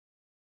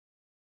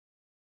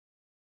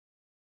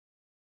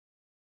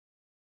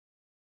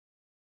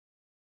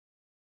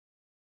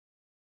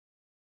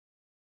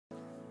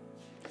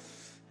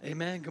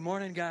Amen. Good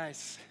morning,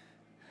 guys.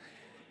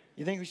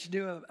 You think we should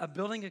do a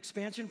building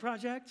expansion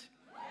project?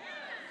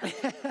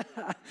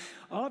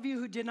 All of you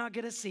who did not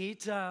get a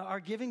seat, our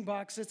giving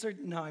boxes are,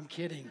 no, I'm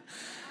kidding.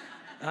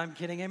 I'm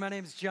kidding. Hey, my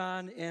name's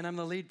John, and I'm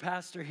the lead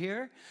pastor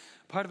here,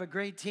 part of a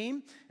great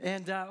team.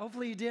 And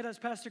hopefully you did, as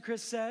Pastor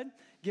Chris said,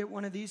 get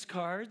one of these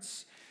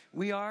cards.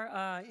 We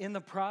are in the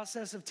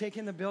process of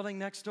taking the building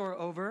next door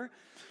over.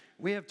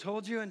 We have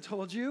told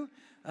you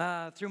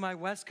through my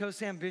West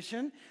Coast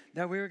ambition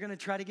that we were going to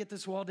try to get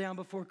this wall down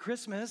before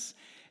Christmas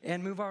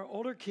and move our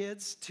older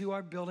kids to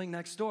our building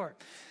next door.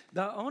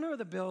 The owner of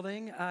the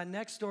building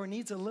next door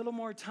needs a little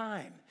more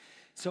time.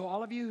 So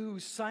all of you who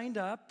signed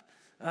up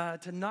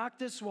to knock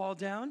this wall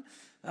down,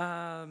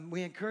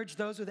 we encourage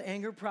those with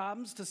anger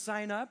problems to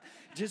sign up.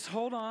 Just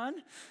hold on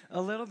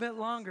a little bit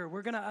longer.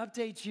 We're going to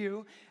update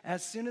you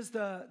as soon as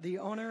the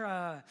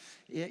owner,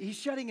 he's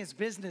shutting his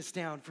business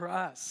down for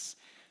us,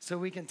 so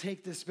we can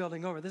take this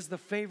building over. This is the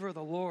favor of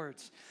the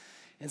Lord's.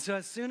 And so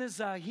as soon as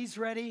he's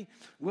ready,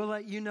 we'll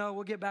let you know.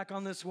 We'll get back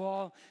on this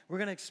wall. We're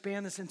going to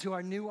expand this into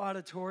our new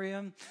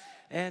auditorium.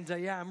 And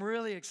yeah, I'm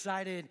really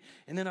excited.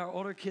 And then our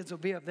older kids will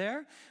be up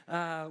there.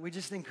 We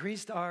just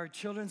increased our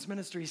children's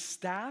ministry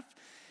staff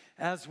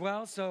as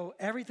well. So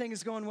everything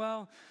is going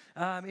well.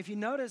 If you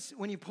notice,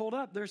 when you pulled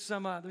up, there's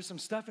some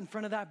stuff in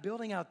front of that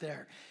building out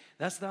there.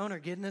 That's the owner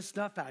getting his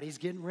stuff out. He's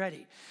getting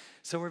ready.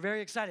 So we're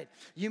very excited.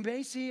 You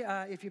may see,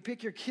 if you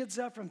pick your kids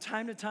up from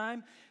time to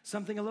time,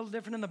 something a little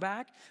different in the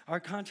back. Our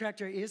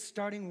contractor is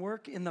starting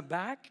work in the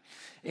back,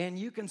 and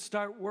you can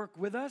start work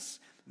with us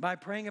by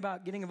praying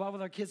about getting involved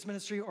with our kids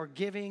ministry or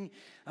giving.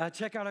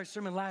 Check out our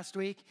sermon last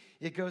week.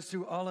 It goes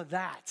through all of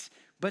that.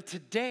 But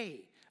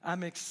today,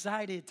 I'm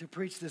excited to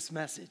preach this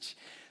message.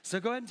 So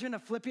go ahead and turn to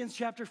Philippians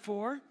chapter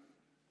 4.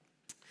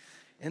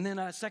 And then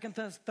 2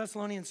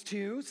 Thessalonians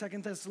 2, 2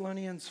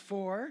 Thessalonians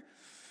 4.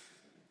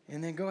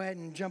 And then go ahead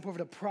and jump over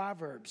to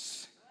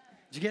Proverbs.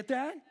 Did you get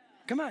that?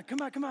 Come on.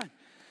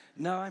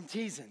 No, I'm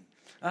teasing.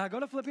 Go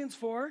to Philippians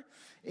 4.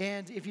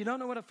 And if you don't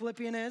know what a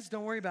Philippian is,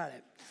 don't worry about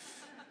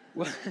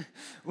it.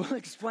 We'll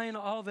explain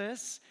all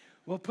this.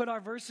 We'll put our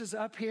verses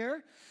up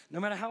here. No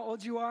matter how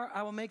old you are,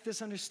 I will make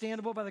this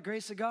understandable by the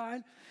grace of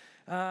God,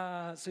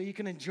 so you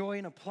can enjoy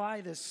and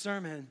apply this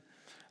sermon.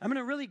 I'm in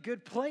a really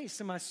good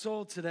place in my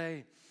soul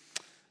today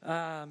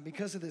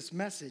because of this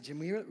message. And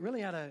we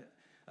really had a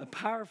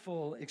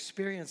powerful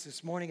experience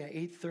this morning at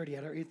 8:30,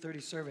 at our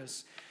 8:30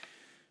 service.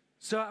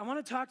 So I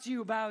want to talk to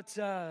you about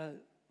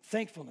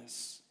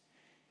thankfulness.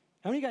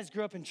 How many of you guys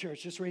grew up in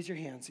church? Just raise your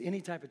hands.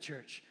 Any type of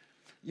church.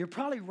 You're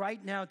probably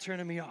right now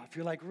turning me off.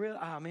 You're like,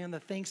 oh man,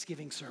 the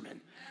Thanksgiving sermon.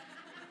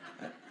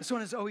 This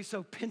one is always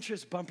so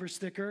Pinterest bumper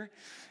sticker,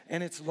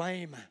 and it's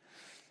lame.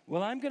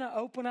 Well, I'm going to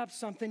open up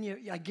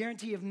something I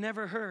guarantee you've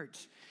never heard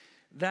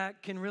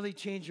that can really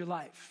change your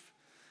life.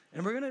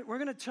 And we're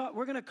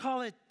gonna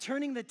call it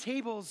turning the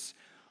tables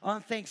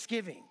on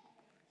Thanksgiving.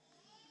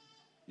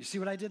 You see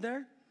what I did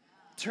there?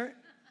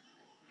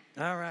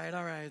 All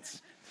right.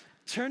 It's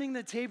turning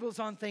the tables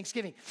on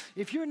Thanksgiving.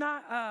 If you're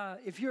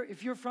not, if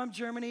you're from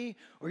Germany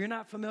or you're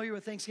not familiar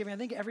with Thanksgiving, I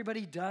think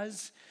everybody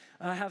does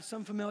have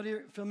some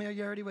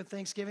familiarity with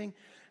Thanksgiving.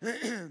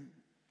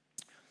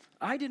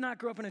 I did not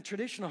grow up in a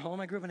traditional home.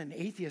 I grew up in an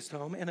atheist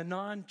home and a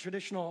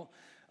non-traditional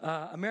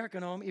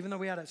American home, even though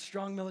we had a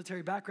strong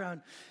military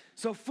background.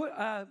 So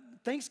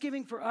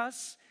Thanksgiving for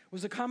us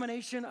was a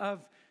combination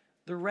of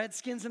the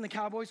Redskins and the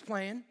Cowboys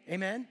playing.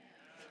 Amen.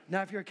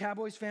 Now, if you're a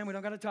Cowboys fan, we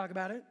don't got to talk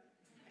about it.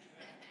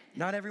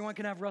 Not everyone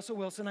can have Russell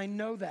Wilson. I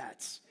know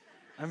that.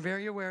 I'm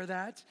very aware of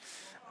that.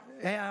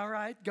 Yeah, all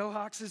right. Go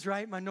Hawks is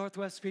right, my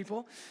Northwest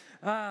people.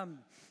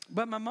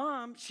 But my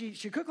mom, she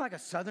cooked like a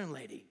Southern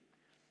lady.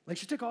 Like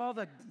she took all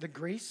the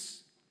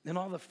grease and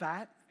all the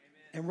fat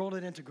and rolled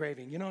it into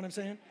gravy. You know what I'm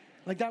saying?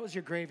 Like that was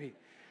your gravy.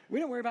 We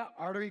didn't worry about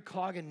artery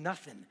clogging,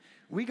 nothing.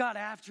 We got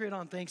after it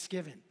on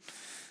Thanksgiving.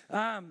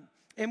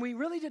 And we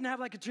really didn't have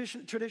like a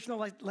traditional,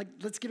 like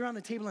let's get around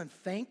the table and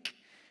thank,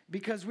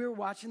 because we were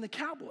watching the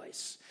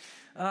Cowboys.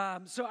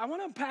 So I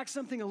want to unpack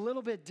something a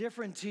little bit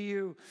different to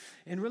you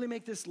and really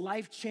make this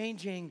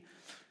life-changing.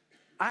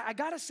 I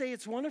got to say,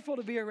 it's wonderful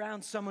to be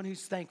around someone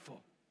who's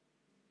thankful.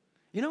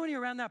 You know when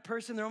you're around that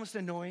person, they're almost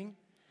annoying.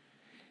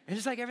 And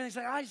just like everything's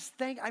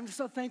like, I'm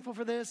so thankful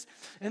for this.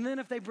 And then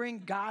if they bring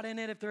God in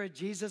it, if they're a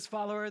Jesus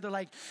follower, they're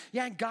like,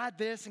 yeah, and God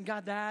this and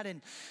God that.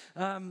 And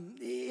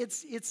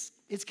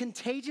it's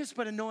contagious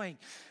but annoying.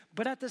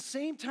 But at the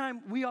same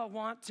time, we all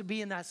want to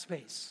be in that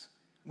space.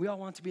 We all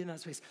want to be in that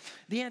space.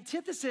 The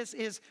antithesis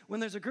is when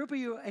there's a group of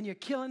you and you're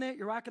killing it,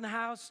 you're rocking the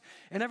house,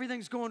 and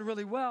everything's going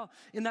really well,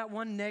 and that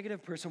one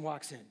negative person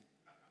walks in.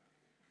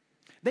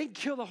 They can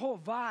kill the whole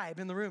vibe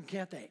in the room,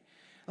 can't they?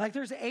 Like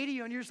there's 80 of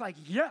you and you're just like,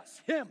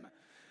 yes, him.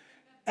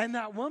 And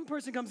that one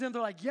person comes in,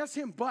 they're like, yes,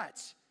 him,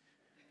 but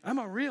I'm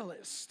a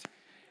realist.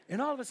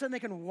 And all of a sudden they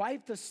can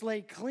wipe the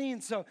slate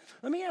clean. So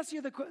let me ask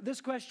you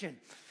this question.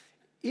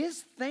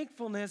 Is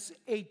thankfulness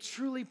a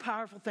truly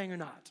powerful thing or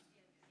not?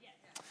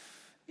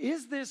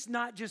 Is this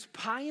not just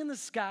pie in the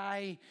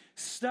sky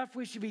stuff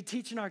we should be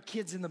teaching our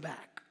kids in the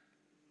back?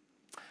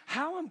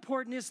 How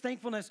important is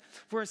thankfulness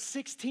for a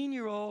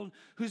 16-year-old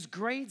whose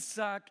grades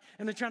suck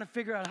and they're trying to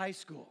figure out high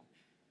school?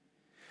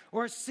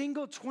 Or a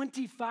single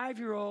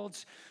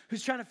 25-year-old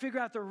who's trying to figure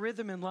out their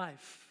rhythm in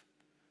life?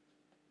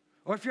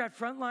 Or if you're at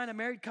Frontline, a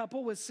married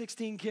couple with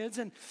 16 kids,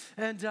 and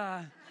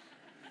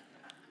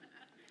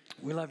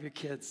we love your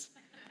kids.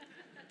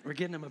 We're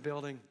getting them a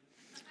building.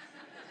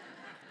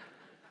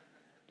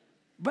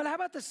 But how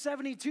about the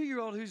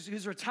 72-year-old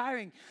who's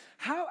retiring?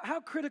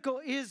 How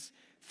critical is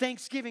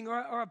Thanksgiving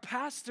or a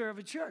pastor of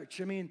a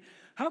church? I mean,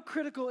 how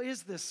critical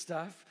is this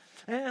stuff?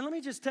 And let me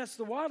just test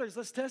the waters.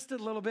 Let's test it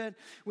a little bit.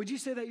 Would you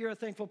say that you're a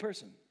thankful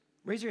person?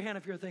 Raise your hand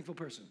if you're a thankful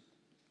person.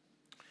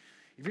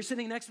 If you're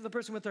sitting next to the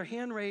person with their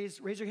hand raised,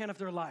 raise your hand if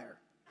they're a liar.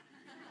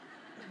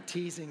 I'm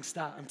teasing.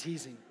 Stop. I'm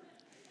teasing.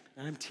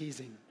 I'm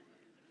teasing.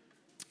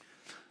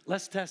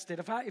 Let's test it.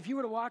 If you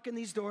were to walk in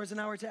these doors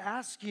and I were to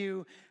ask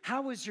you,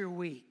 how was your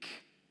week?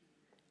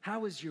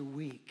 How was your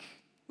week?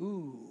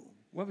 Ooh,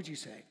 what would you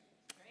say?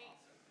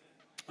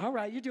 Great. All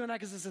right, you're doing that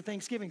because it's a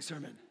Thanksgiving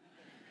sermon.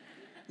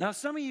 Now,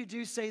 some of you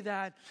do say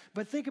that,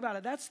 but think about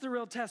it. That's the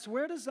real test.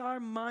 Where does our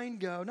mind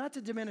go? Not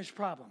to diminish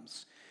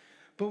problems,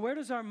 but where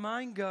does our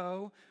mind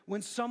go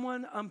when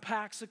someone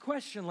unpacks a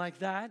question like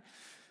that?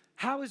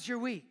 How was your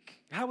week?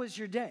 How was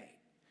your day?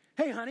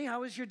 Hey, honey,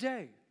 how was your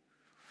day?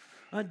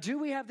 Do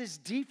we have this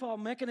default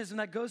mechanism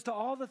that goes to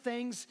all the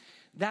things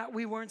that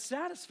we weren't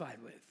satisfied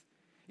with?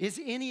 Is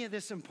any of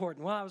this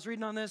important? Well, I was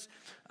reading on this.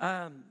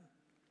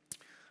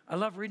 I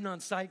love reading on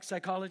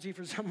psychology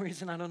for some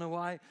reason. I don't know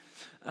why,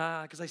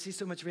 because I see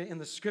so much of it in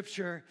the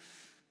scripture.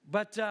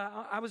 But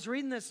I was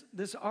reading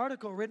this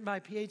article written by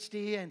a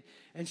PhD,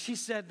 and she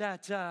said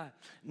that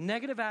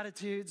negative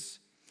attitudes,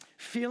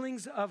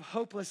 feelings of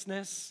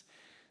hopelessness,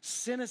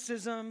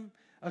 cynicism,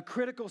 a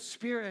critical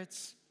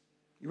spirits,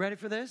 you ready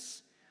for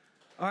this?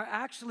 Are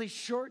actually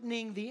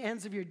shortening the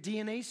ends of your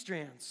DNA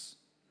strands.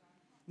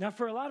 Now,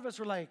 for a lot of us,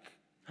 we're like,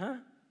 huh?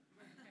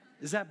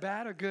 Is that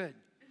bad or good?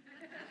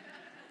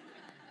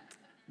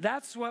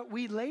 That's what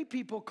we lay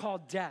people call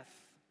death.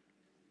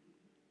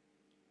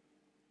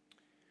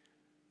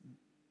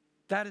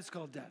 That is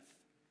called death.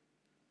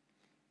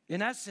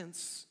 In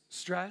essence,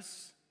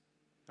 stress.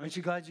 Aren't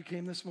you glad you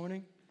came this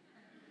morning?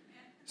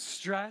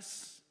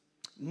 Stress,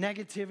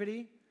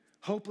 negativity,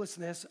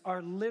 hopelessness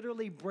are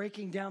literally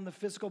breaking down the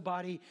physical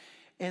body,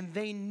 and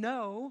they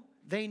know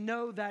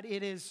that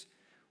it is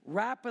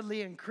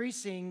rapidly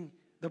increasing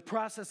the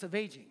process of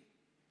aging.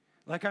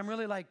 Like I'm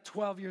really like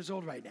 12 years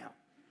old right now.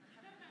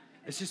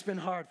 It's just been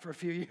hard for a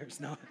few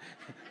years now.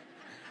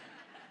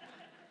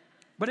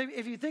 But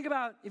if you think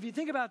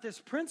about this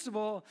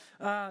principle,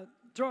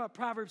 throw up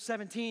Proverbs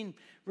 17,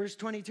 verse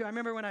 22. I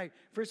remember when I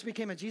first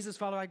became a Jesus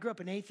follower, I grew up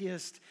an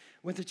atheist,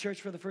 went to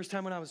church for the first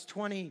time when I was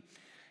 20,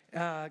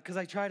 because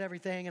I tried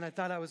everything and I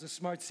thought I was a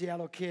smart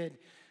Seattle kid.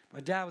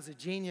 My dad was a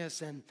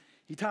genius and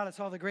he taught us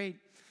all the great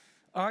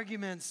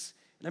arguments.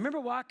 And I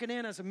remember walking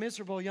in as a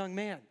miserable young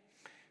man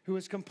who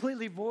was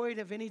completely void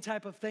of any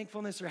type of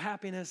thankfulness or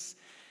happiness.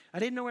 I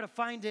didn't know where to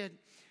find it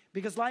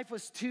because life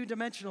was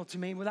two-dimensional to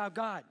me without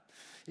God.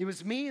 It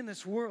was me in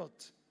this world.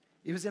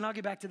 And I'll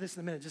get back to this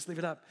in a minute. Just leave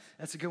it up.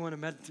 That's a good one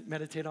to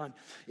meditate on.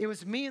 It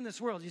was me in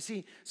this world. You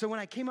see, so when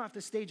I came off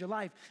the stage of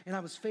life and I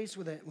was faced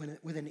with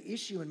an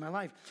issue in my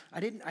life, I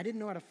didn't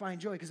know how to find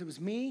joy because it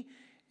was me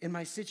in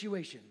my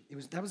situation.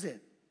 That was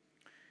it.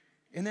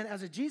 And then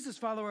as a Jesus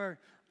follower,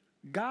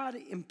 God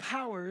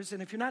empowers,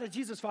 and if you're not a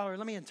Jesus follower,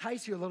 let me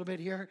entice you a little bit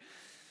here.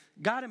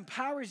 God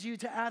empowers you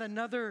to add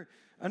another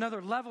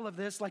level of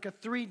this, like a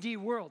 3D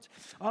world.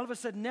 All of a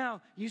sudden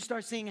now, you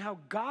start seeing how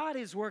God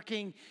is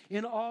working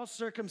in all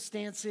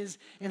circumstances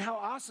and how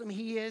awesome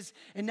he is.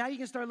 And now you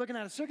can start looking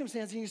at a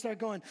circumstance and you start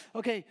going,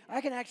 okay, I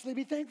can actually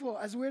be thankful.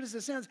 As weird as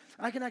this sounds,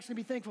 I can actually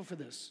be thankful for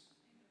this.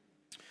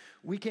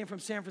 We came from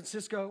San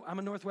Francisco. I'm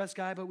a Northwest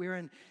guy, but we were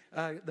in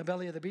the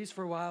belly of the beast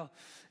for a while.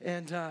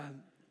 And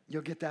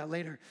you'll get that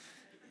later.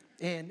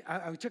 And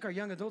I took our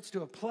young adults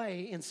to a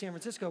play in San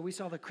Francisco. We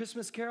saw the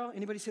Christmas Carol.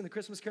 Anybody seen the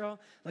Christmas Carol?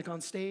 Like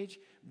on stage?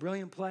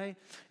 Brilliant play.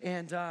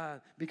 And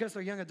because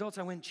they're young adults,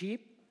 I went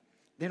cheap.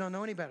 They don't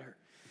know any better.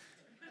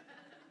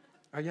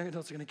 Our young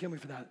adults are going to kill me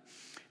for that.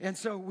 And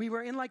so we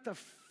were in like the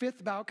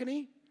 5th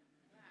balcony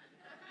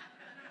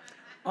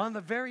on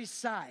the very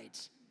side.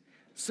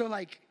 So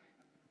like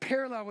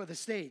parallel with the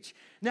stage.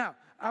 Now,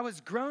 I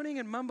was groaning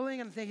and mumbling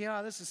and thinking,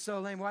 oh, this is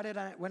so lame. Why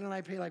didn't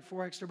I pay like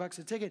 $4 extra a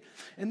ticket?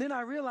 And then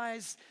I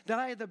realized that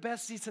I had the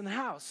best seats in the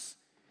house.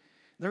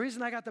 The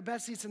reason I got the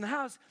best seats in the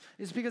house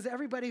is because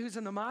everybody who's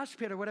in the mosh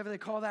pit or whatever they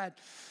call that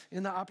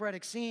in the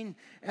operatic scene,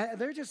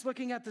 they're just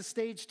looking at the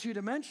stage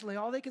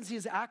two-dimensionally. All they can see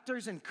is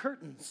actors and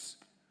curtains.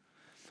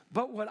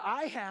 But what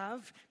I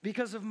have,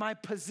 because of my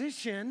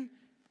position,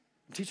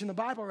 I'm teaching the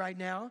Bible right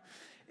now,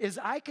 is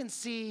I can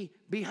see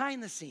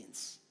behind the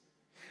scenes.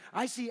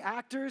 I see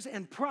actors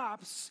and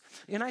props,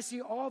 and I see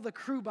all the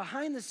crew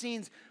behind the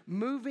scenes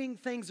moving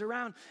things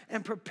around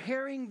and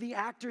preparing the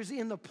actors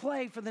in the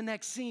play for the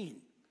next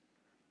scene.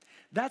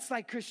 That's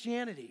like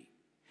Christianity.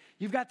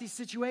 You've got these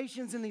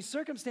situations and these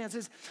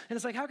circumstances, and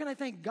it's like, how can I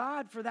thank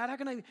God for that? How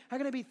can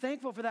I be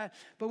thankful for that?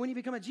 But when you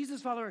become a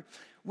Jesus follower,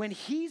 when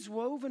he's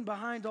woven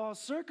behind all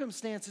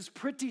circumstances,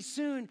 pretty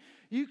soon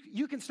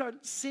you can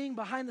start seeing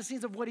behind the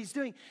scenes of what he's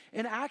doing.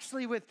 And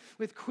actually with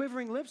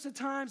quivering lips at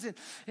times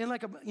and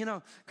like,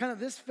 kind of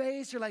this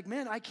face, you're like,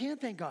 man, I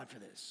can't thank God for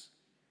this.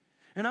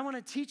 And I want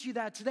to teach you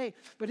that today.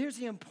 But here's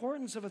the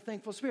importance of a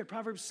thankful spirit.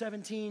 Proverbs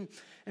 17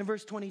 and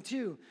verse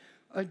 22.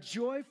 A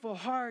joyful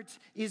heart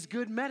is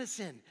good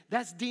medicine.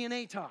 That's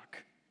DNA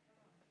talk.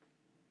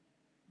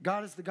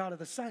 God is the God of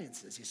the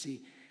sciences, you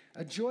see.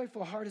 A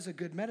joyful heart is a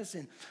good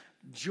medicine.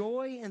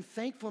 Joy and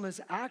thankfulness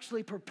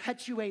actually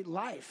perpetuate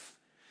life.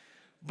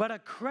 But a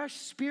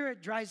crushed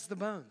spirit dries the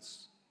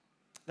bones.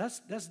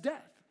 That's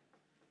death.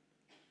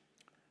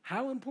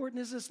 How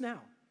important is this now?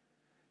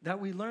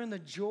 That we learn the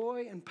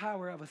joy and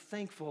power of a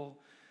thankful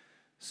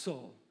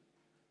soul.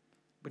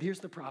 But here's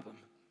the problem.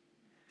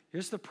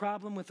 Here's the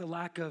problem with the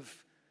lack of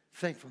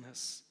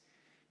thankfulness.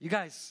 You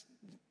guys,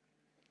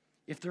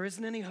 if there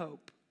isn't any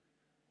hope,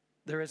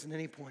 there isn't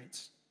any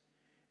points.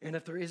 And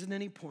if there isn't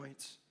any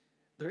points,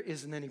 there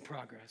isn't any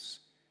progress.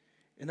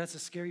 And that's a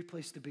scary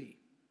place to be.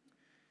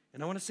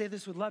 And I want to say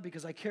this with love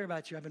because I care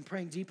about you. I've been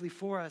praying deeply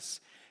for us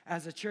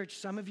as a church.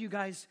 Some of you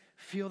guys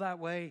feel that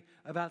way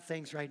about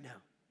things right now.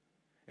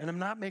 And I'm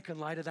not making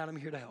light of that. I'm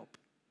here to help.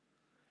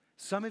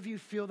 Some of you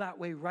feel that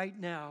way right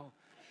now.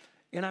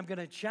 And I'm going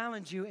to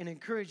challenge you and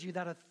encourage you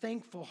that a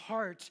thankful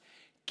heart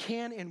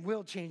can and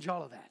will change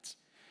all of that.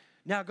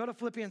 Now, go to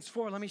Philippians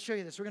 4. Let me show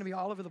you this. We're going to be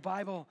all over the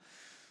Bible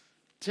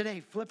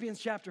today. Philippians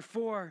chapter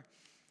 4.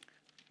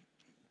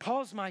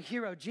 Paul's my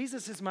hero.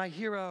 Jesus is my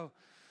hero.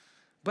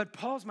 But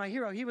Paul's my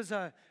hero. He was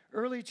an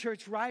early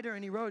church writer,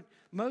 and he wrote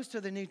most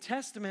of the New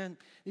Testament.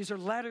 These are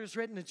letters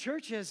written to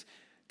churches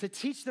to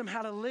teach them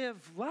how to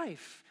live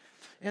life.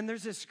 And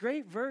there's this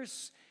great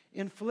verse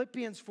in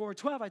Philippians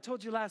 4:12. I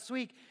told you last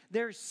week,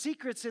 there's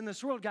secrets in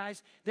this world,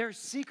 guys. There's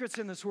secrets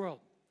in this world.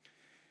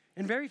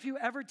 And very few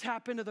ever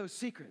tap into those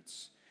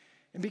secrets.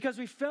 And because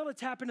we fail to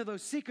tap into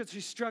those secrets,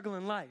 we struggle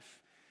in life.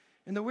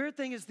 And the weird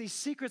thing is these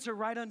secrets are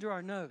right under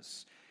our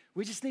nose.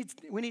 We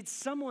need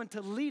someone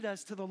to lead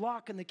us to the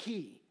lock and the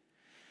key.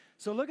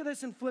 So look at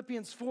this in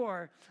Philippians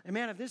 4. And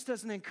man, if this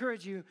doesn't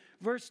encourage you,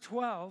 verse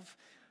 12,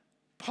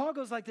 Paul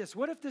goes like this.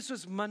 What if this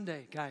was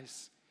Monday,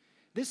 guys?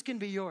 This can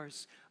be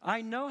yours.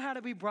 I know how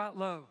to be brought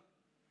low.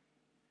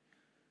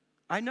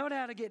 I know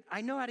how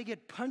to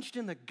get punched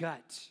in the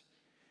gut.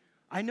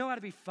 I know how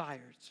to be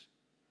fired.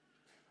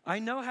 I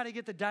know how to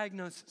get the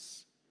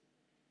diagnosis.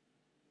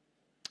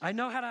 I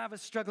know how to have a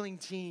struggling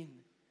teen.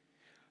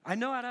 I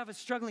know how to have a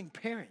struggling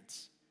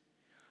parent.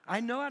 I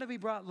know how to be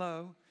brought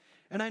low,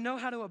 and I know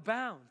how to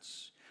abound.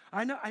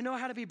 I know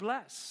how to be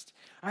blessed.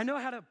 I know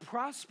how to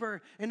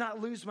prosper and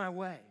not lose my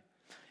way.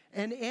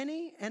 In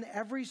any and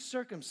every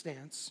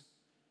circumstance,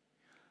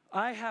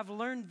 I have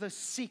learned the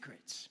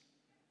secret.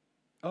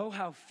 Oh,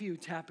 how few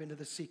tap into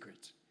the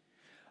secret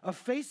of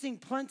facing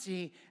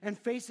plenty and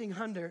facing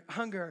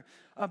hunger,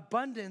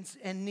 abundance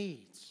and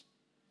needs.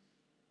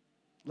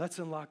 Let's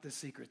unlock the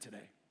secret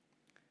today.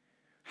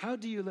 How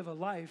do you live a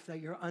life that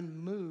you're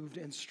unmoved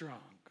and strong?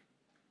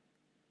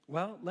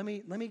 Well, let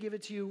me give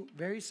it to you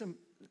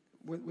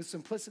with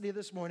simplicity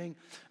this morning.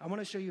 I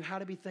want to show you how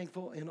to be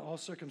thankful in all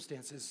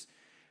circumstances.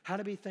 How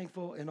to be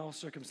thankful in all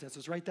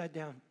circumstances. Write that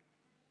down.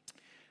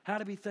 How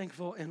to be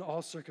thankful in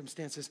all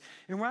circumstances.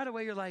 And right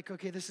away you're like,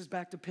 okay, this is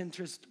back to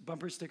Pinterest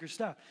bumper sticker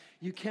stuff.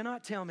 You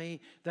cannot tell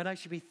me that I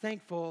should be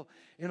thankful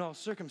in all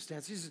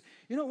circumstances.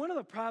 You know, one of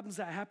the problems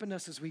that happened to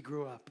us as we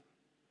grew up.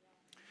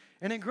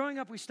 And in growing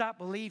up, we stopped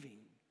believing.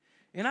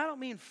 And I don't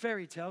mean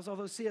fairy tales,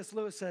 although C.S.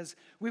 Lewis says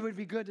we would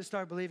be good to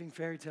start believing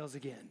fairy tales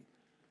again.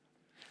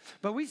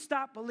 But we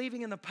stopped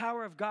believing in the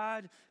power of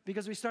God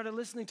because we started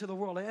listening to the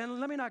world. And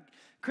let me not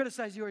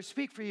criticize you or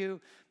speak for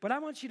you, but I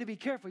want you to be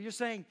careful. You're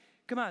saying,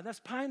 come on, that's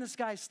pie in the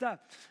sky stuff.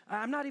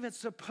 I'm not even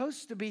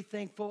supposed to be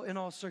thankful in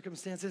all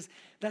circumstances.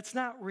 That's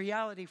not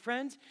reality,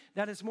 friends.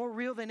 That is more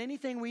real than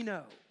anything we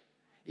know.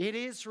 It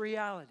is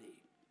reality.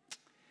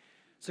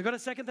 So go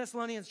to 2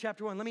 Thessalonians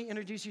chapter 1. Let me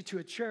introduce you to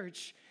a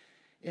church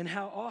and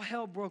how all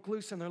hell broke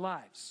loose in their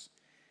lives.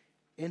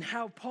 And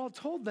how Paul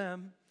told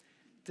them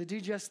to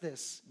do just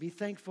this. Be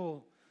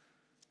thankful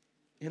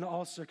in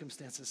all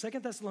circumstances. 2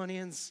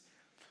 Thessalonians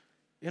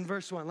in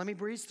verse 1. Let me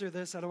breeze through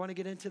this. I don't want to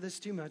get into this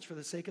too much for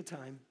the sake of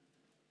time.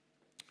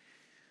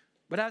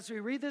 But as we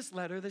read this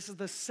letter, this is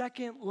the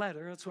second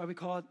letter. That's why we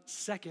call it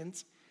 2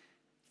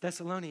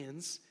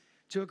 Thessalonians.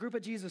 To a group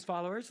of Jesus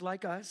followers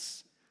like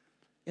us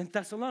in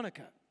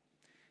Thessalonica.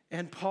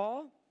 And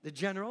Paul, the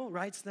general,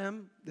 writes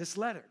them this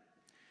letter.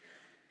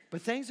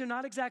 But things are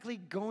not exactly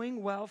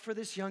going well for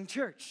this young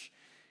church.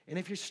 And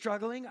if you're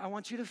struggling, I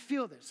want you to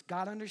feel this.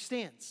 God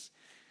understands.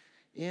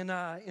 In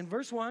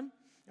verse 1,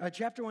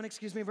 chapter 1,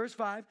 verse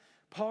 5,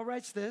 Paul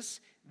writes this.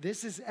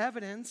 This is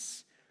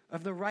evidence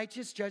of the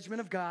righteous judgment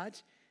of God,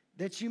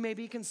 that you may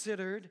be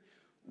considered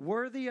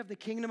worthy of the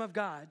kingdom of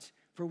God,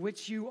 for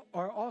which you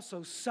are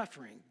also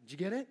suffering. Did you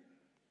get it?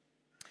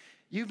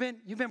 You've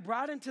been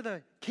brought into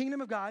the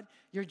kingdom of God.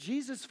 You're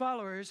Jesus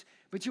followers,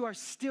 but you are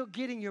still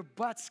getting your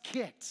butts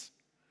kicked.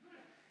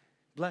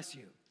 Bless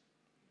you.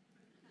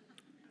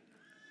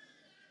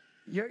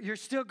 You're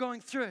still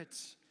going through it.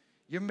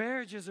 Your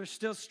marriages are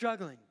still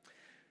struggling.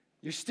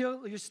 You're still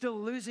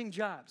losing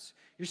jobs.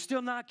 You're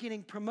still not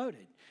getting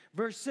promoted.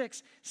 Verse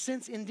 6,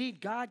 since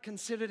indeed God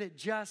considered it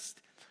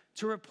just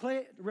to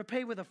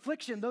repay with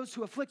affliction those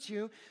who afflict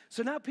you.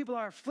 So now people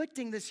are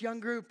afflicting this young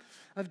group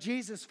of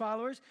Jesus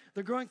followers.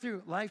 They're going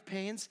through life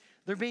pains.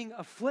 They're being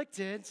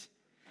afflicted.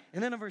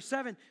 And then in verse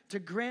 7, to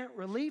grant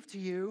relief to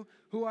you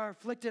who are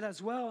afflicted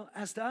as well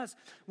as to us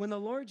when the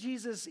Lord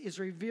Jesus is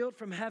revealed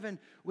from heaven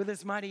with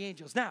his mighty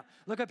angels. Now,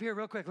 look up here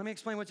real quick. Let me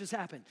explain what just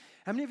happened.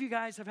 How many of you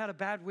guys have had a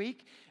bad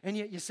week and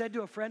you said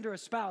to a friend or a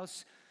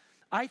spouse,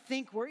 I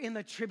think we're in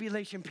the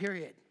tribulation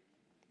period?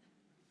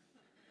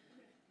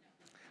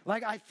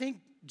 Like, I think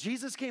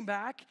Jesus came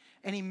back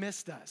and he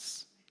missed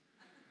us.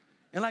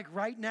 And like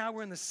right now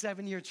we're in the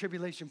 7-year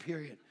tribulation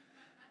period.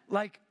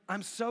 Like,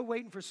 I'm so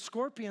waiting for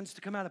scorpions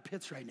to come out of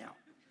pits right now.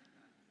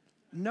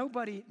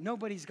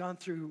 Nobody's gone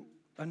through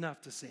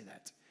enough to say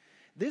that.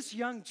 This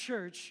young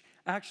church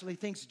actually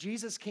thinks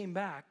Jesus came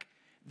back,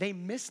 they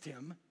missed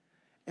him,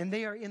 and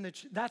they are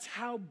that's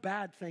how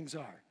bad things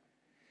are.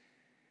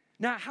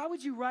 Now, how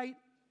would you write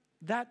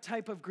that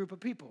type of group of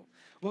people?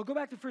 Well, go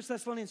back to 1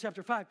 Thessalonians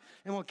chapter 5,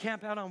 and we'll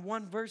camp out on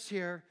one verse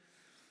here.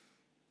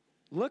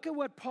 Look at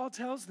what Paul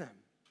tells them.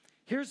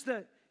 Here's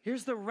the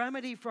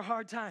remedy for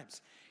hard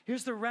times.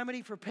 Here's the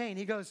remedy for pain.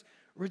 He goes,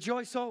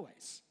 rejoice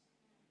always.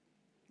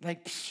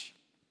 Like, psh.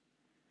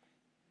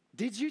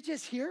 Did you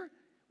just hear?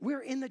 We're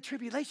in the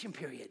tribulation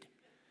period.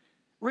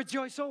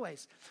 Rejoice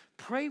always.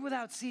 Pray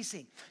without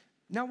ceasing.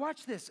 Now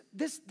watch this.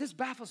 This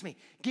baffles me.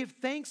 Give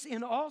thanks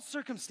in all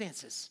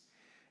circumstances.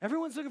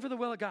 Everyone's looking for the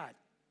will of God.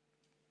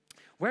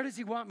 Where does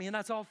he want me? And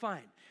that's all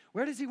fine.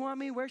 Where does he want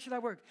me? Where should I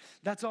work?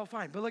 That's all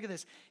fine. But look at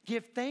this.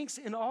 Give thanks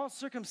in all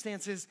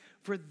circumstances,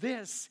 for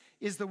this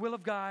is the will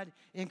of God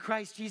in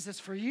Christ Jesus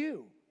for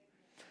you.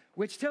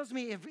 Which tells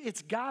me if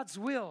it's God's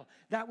will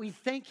that we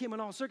thank him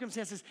in all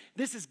circumstances,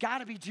 this has got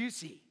to be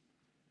juicy.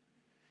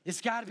 It's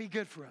got to be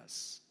good for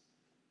us.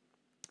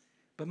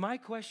 But my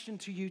question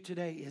to you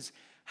today is,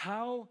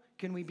 how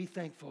can we be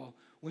thankful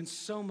when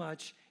so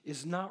much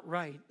is not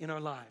right in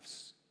our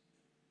lives?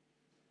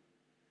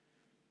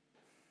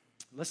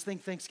 Let's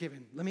think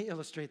Thanksgiving. Let me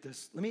illustrate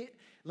this. Let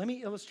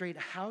me illustrate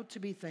how to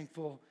be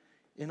thankful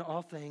in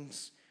all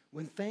things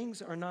when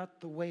things are not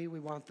the way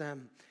we want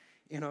them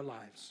in our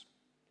lives.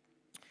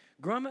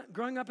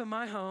 Growing up in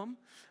my home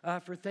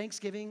for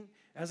Thanksgiving,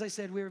 as I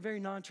said, we were very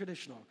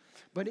non-traditional.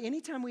 But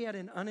anytime we had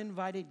an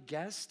uninvited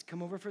guest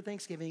come over for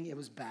Thanksgiving, it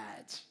was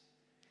bad.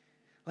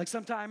 Like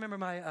sometime, I remember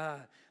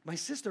my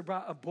sister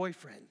brought a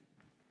boyfriend,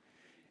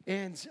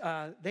 and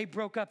they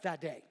broke up that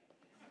day.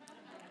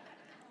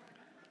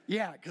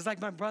 Yeah, because like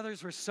my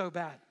brothers were so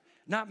bad.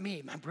 Not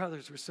me, my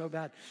brothers were so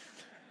bad.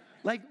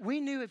 Like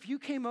we knew if you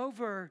came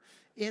over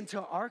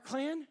into our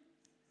clan,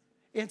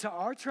 into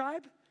our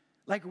tribe,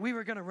 like we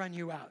were going to run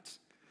you out.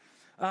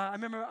 I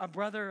remember a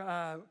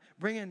brother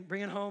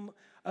bringing home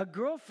a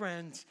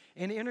girlfriend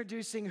and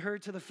introducing her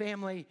to the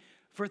family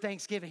for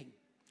Thanksgiving.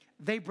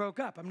 They broke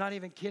up. I'm not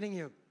even kidding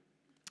you.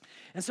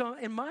 And so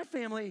in my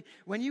family,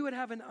 when you would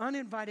have an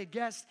uninvited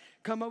guest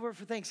come over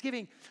for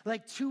Thanksgiving,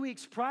 like 2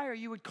 weeks prior,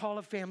 you would call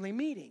a family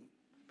meeting.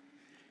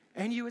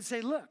 And you would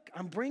say, look,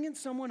 I'm bringing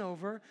someone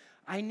over.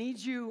 I need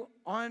you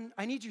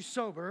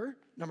sober,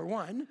 number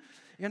one,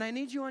 and I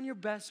need you on your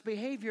best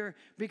behavior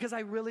because I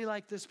really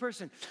like this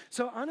person.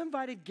 So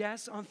uninvited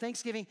guests on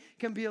Thanksgiving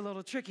can be a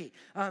little tricky.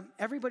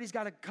 Everybody's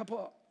got a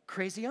couple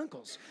crazy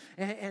uncles.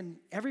 And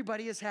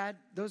everybody has had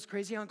those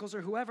crazy uncles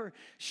or whoever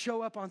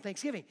show up on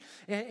Thanksgiving.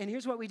 And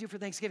here's what we do for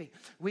Thanksgiving.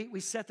 We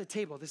set the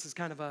table. This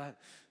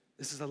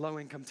is a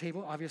low-income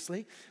table,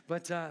 obviously.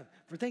 But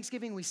for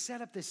Thanksgiving, we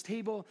set up this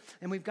table,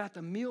 and we've got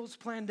the meals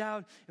planned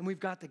out, and we've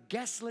got the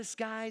guest list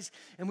guys,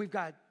 and we've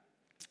got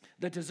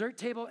the dessert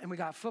table, and we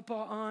got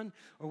football on,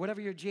 or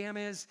whatever your jam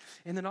is.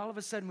 And then all of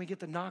a sudden, we get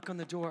the knock on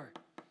the door.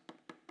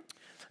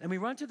 And we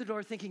run to the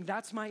door thinking,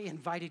 that's my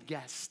invited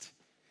guest.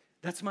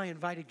 That's my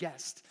invited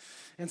guest.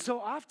 And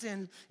so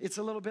often, it's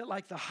a little bit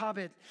like The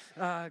Hobbit,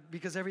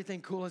 because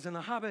everything cool is in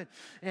The Hobbit.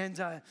 And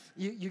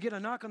you get a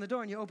knock on the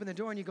door, and you open the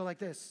door, and you go like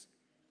this.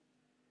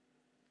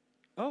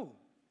 Oh,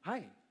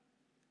 hi.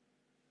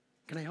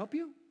 Can I help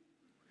you?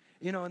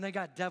 You know, and they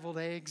got deviled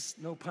eggs,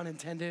 no pun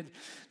intended.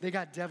 They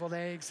got deviled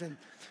eggs, and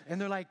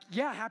they're like,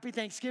 yeah, happy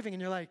Thanksgiving.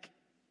 And you're like,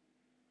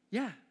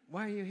 yeah,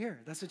 why are you here?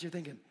 That's what you're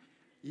thinking.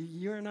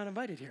 You're not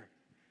invited here.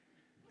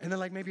 And then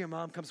like maybe your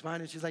mom comes by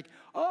and she's like,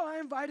 oh, I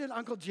invited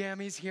Uncle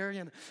Jammy's here.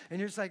 And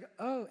you're just like,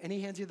 oh, and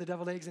he hands you the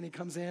deviled eggs and he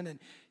comes in and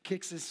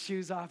kicks his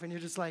shoes off. And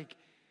you're just like,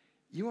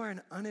 you are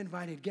an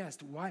uninvited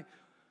guest. Why?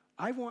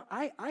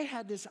 I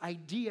had this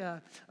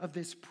idea of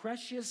this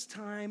precious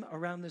time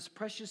around this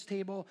precious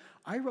table.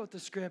 I wrote the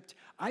script.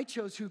 I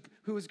chose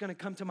who was going to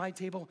come to my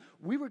table.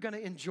 We were going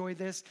to enjoy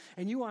this.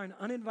 And you are an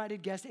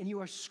uninvited guest and you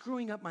are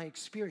screwing up my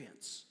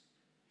experience.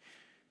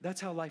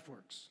 That's how life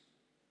works.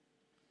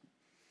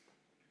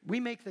 we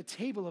make the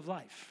table of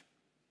life.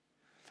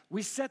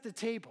 We set the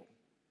table.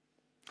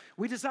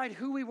 We decide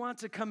who we want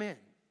to come in.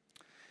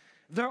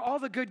 They're all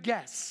the good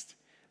guests.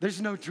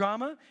 There's no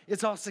drama.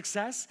 It's all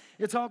success.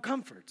 It's all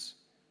comforts.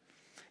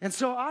 And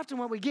so often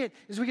what we get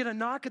is we get a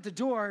knock at the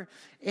door,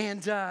 and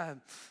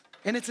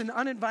it's an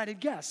uninvited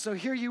guest. So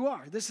here you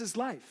are. This is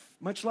life.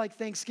 Much like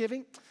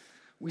Thanksgiving,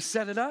 we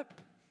set it up,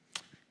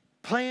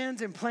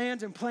 planned and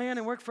planned and planned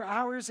and worked for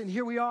hours, and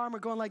here we are, and we're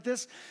going like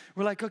this.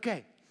 We're like,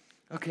 okay,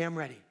 I'm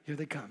ready. Here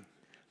they come.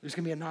 There's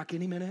going to be a knock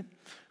any minute.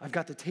 I've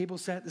got the table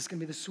set. This is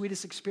going to be the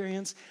sweetest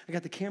experience. I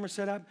got the camera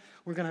set up.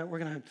 We're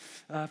gonna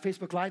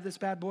Facebook Live this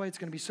bad boy. It's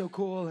going to be so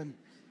cool. And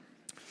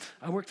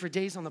I worked for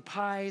days on the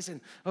pies.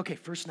 And okay,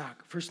 first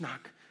knock.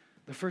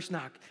 The first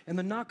knock. And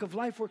the knock of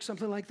life works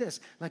something like this.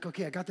 Like,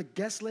 okay, I got the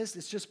guest list.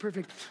 It's just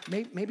perfect.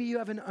 Maybe you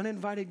have an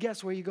uninvited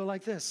guest where you go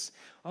like this.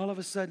 All of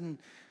a sudden,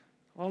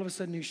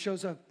 who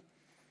shows up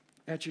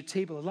at your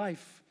table of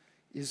life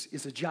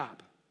is a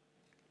job.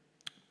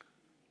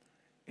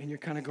 And you're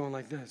kind of going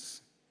like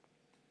this.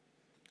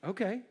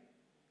 Okay.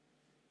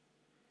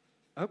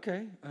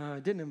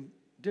 Didn't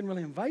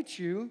really invite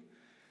you.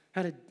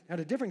 Had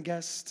a different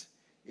guest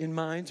in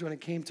mind when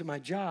it came to my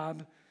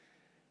job.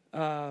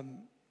 Why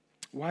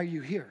are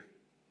you here?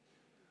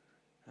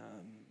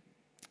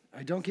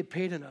 I don't get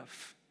paid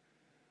enough.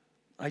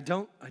 I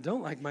don't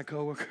like my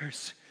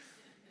coworkers.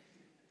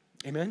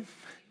 Amen.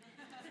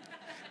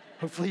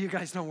 Hopefully you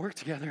guys don't work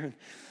together.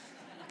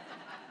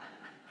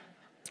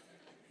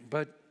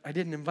 But I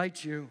didn't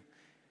invite you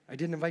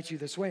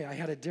this way. I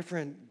had a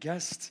different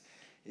guest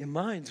in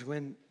mind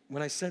when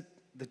I set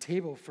the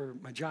table for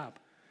my job.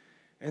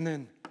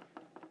 And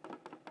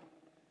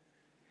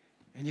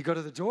you go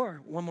to the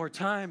door one more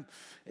time,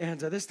 and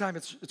this time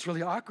it's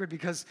really awkward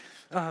because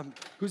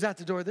who's at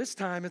the door this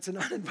time? It's an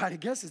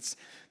uninvited guest.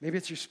 Maybe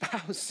it's your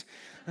spouse.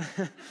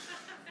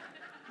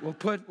 We'll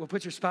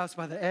put your spouse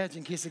by the edge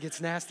in case it gets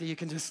nasty. You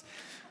can just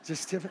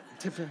tip it.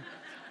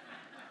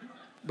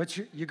 But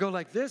you go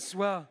like this.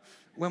 Well,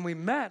 when we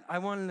met, I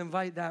wanted to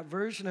invite that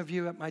version of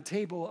you at my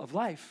table of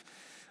life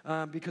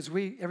because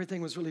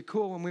everything was really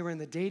cool when we were in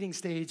the dating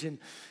stage, and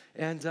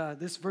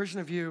this version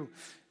of you,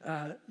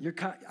 I'm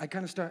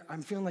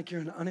feeling like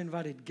you're an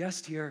uninvited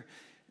guest here.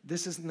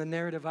 This isn't the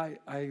narrative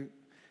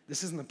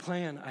this isn't the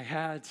plan I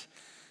had.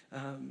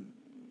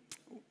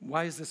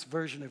 Why is this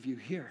version of you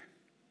here?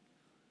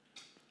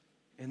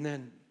 And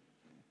then,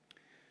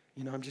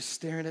 I'm just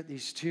staring at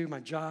these two,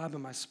 my job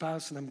and my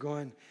spouse, and I'm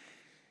going,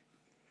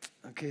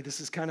 okay, this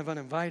is kind of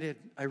uninvited.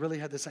 I really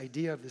had this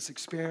idea of this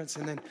experience.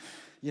 And then,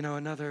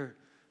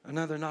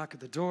 another knock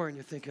at the door, and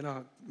you're thinking,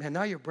 oh, man,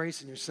 now you're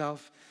bracing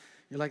yourself.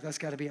 You're like, that's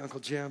got to be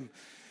Uncle Jim.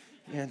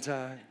 And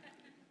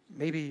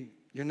maybe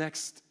your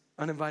next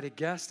uninvited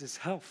guest is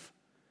health.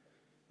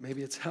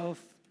 Maybe it's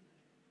health.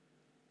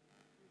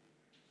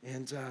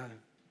 And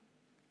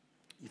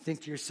you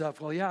think to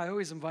yourself, well, yeah, I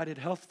always invited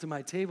health to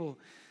my table,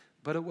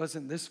 but it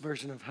wasn't this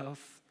version of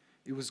health.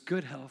 It was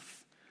good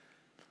health.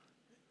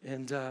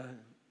 And I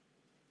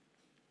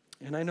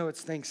know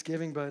it's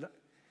Thanksgiving, but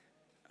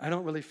I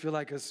don't really feel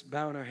like us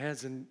bowing our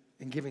heads and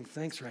giving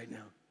thanks right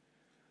now.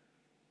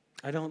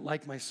 I don't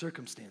like my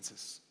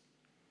circumstances.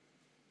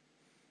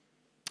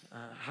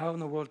 How in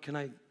the world can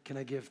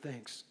I give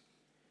thanks?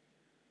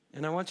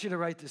 And I want you to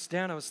write this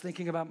down. I was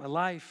thinking about my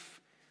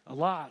life a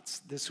lot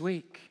this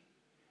week.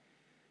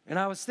 And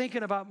I was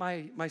thinking about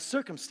my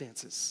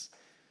circumstances.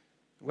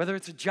 Whether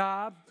it's a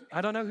job,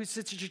 I don't know who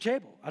sits at your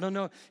table. I don't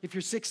know if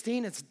you're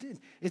 16,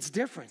 it's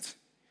different.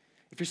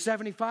 If you're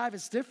 75,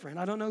 it's different.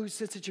 I don't know who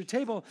sits at your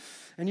table,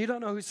 and you don't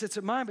know who sits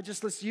at mine, but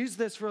just let's use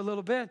this for a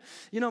little bit.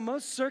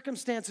 Most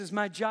circumstances,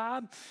 my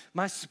job,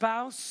 my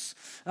spouse,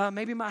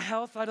 maybe my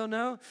health, I don't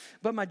know,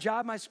 but my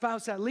job, my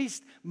spouse, at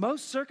least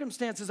most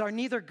circumstances are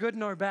neither good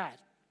nor bad.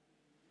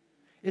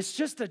 It's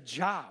just a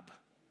job.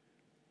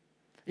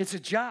 It's a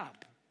job.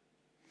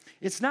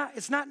 It's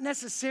not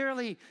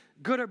necessarily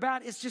good or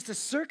bad. It's just a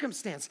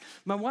circumstance.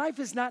 My wife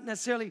is not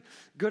necessarily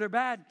good or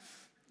bad.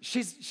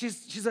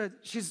 She's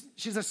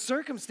a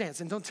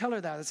circumstance, and don't tell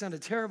her that. It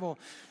sounded terrible.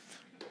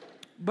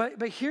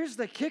 But here's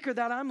the kicker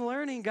that I'm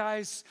learning,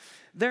 guys.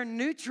 They're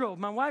neutral.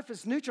 My wife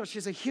is neutral.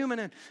 She's a human,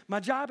 and my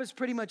job is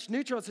pretty much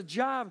neutral. It's a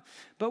job,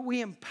 but we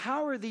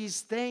empower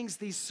these things,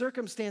 these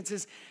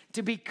circumstances,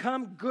 to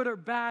become good or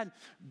bad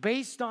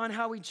based on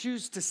how we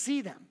choose to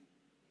see them.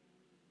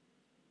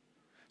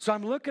 So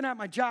I'm looking at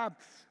my job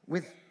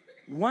with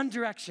one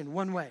direction,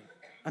 one way.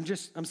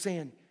 I'm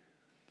saying,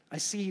 I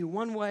see you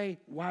one way.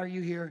 Why are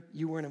you here?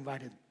 You weren't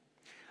invited.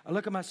 I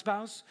look at my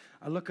spouse.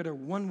 I look at her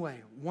one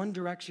way, one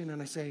direction, and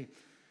I say,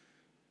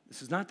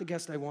 this is not the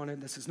guest I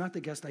wanted. This is not the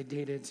guest I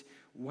dated.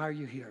 Why are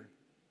you here?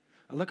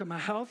 I look at my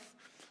health,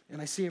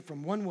 and I see it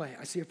from one way.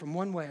 I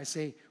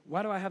say,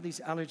 why do I have these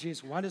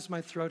allergies? Why does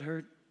my throat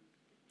hurt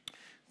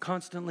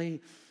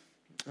constantly?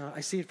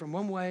 I see it from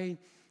one way.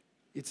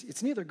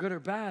 It's neither good or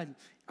bad.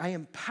 I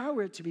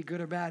empower it to be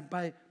good or bad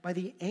by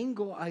the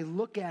angle I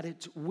look at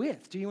it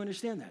with. Do you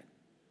understand that?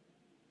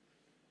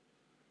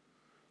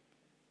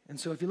 And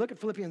so if you look at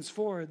Philippians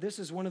 4, this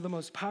is one of the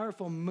most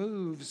powerful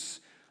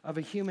moves of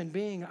a human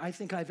being I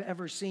think I've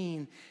ever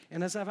seen.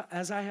 And as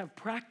I have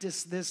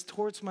practiced this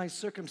towards my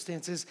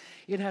circumstances,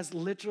 it has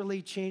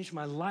literally changed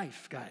my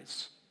life,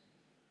 guys.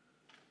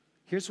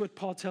 Here's what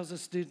Paul tells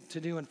us to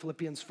do in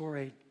Philippians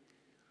 4:8.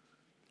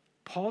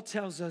 Paul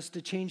tells us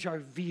to change our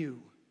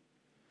view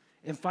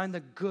and find the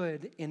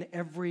good in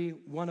every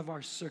one of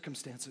our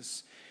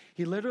circumstances.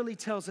 He literally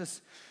tells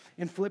us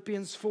in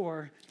Philippians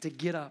 4 to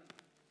get up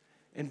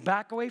and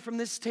back away from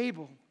this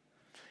table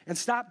and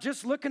stop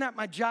just looking at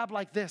my job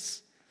like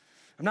this.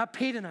 I'm not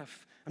paid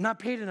enough. I'm not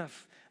paid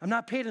enough. I'm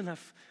not paid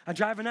enough. I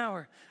drive an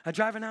hour. I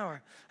drive an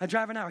hour. I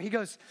drive an hour. He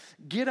goes,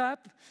 get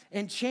up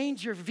and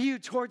change your view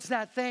towards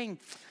that thing.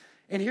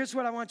 And here's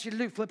what I want you to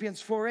do,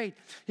 Philippians 4:8.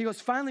 He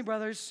goes, finally,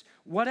 brothers,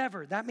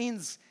 whatever. That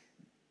means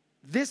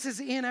this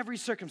is in every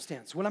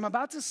circumstance. What I'm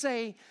about to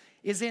say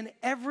is in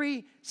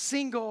every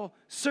single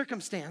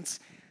circumstance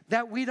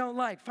that we don't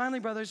like. Finally,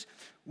 brothers,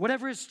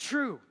 whatever is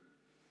true.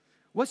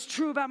 What's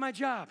true about my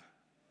job?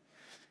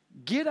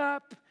 Get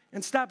up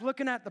and stop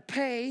looking at the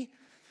pay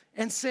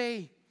and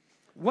say,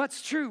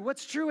 what's true?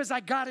 What's true is I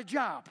got a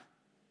job.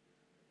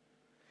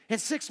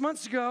 And 6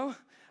 months ago,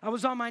 I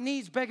was on my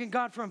knees begging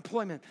God for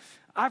employment.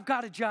 I've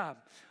got a job.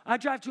 I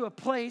drive to a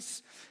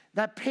place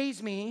that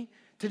pays me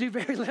to do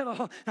very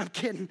little. I'm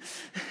kidding.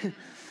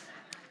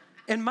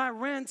 And my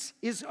rent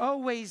is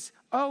always,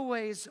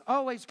 always,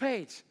 always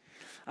paid.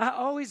 I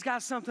always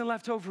got something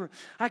left over.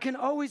 I can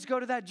always go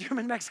to that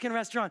German-Mexican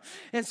restaurant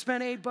and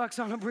spend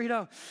 $8 on a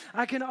burrito.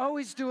 I can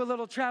always do a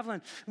little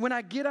traveling. When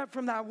I get up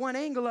from that one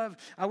angle of,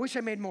 I wish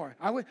I made more.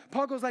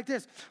 Paul goes like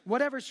this,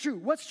 whatever's true.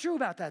 What's true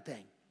about that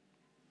thing?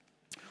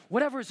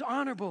 Whatever is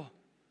honorable.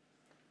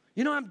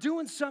 You know, I'm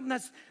doing something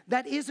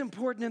that is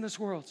important in this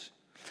world.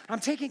 I'm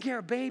taking care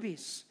of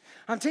babies.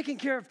 I'm taking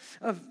care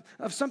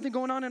of something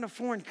going on in a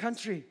foreign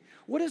country.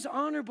 What is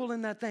honorable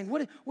in that thing?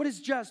 What is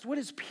just? What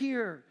is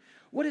pure?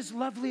 What is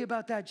lovely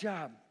about that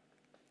job?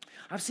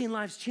 I've seen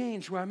lives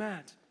change where I'm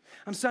at.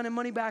 I'm sending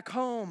money back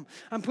home.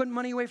 I'm putting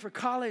money away for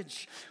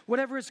college.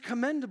 Whatever is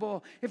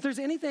commendable. If there's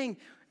anything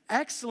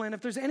excellent,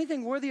 if there's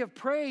anything worthy of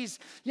praise,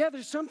 yeah,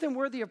 there's something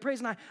worthy of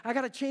praise, and I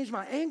got to change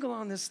my angle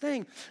on this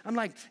thing. I'm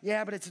like,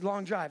 yeah, but it's a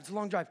long drive. It's a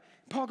long drive.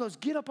 Paul goes,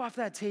 get up off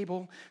that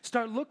table,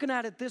 start looking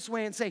at it this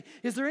way and say,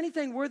 is there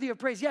anything worthy of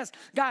praise? Yes,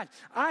 God,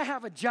 I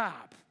have a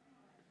job.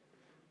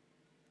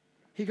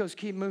 He goes,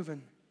 keep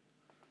moving.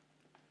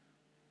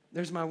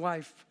 There's my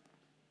wife.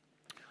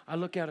 I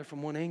look at her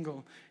from one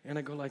angle, and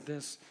I go like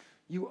this.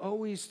 You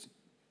always,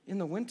 in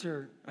the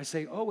winter, I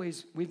say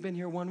always, we've been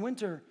here one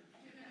winter.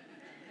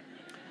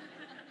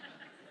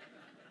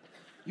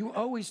 You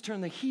always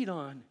turn the heat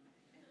on.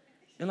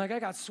 And like I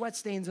got sweat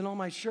stains in all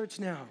my shirts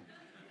now.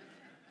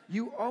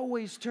 You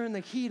always turn the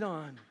heat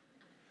on.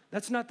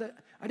 That's not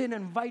I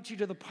didn't invite you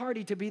to the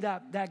party to be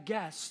that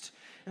guest.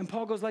 And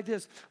Paul goes like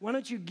this, why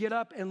don't you get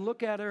up and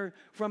look at her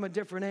from a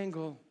different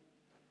angle?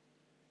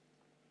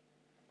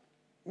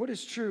 What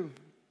is true?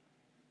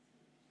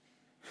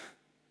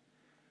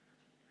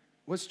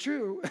 What's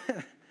true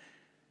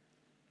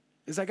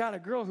is I got a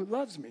girl who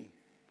loves me.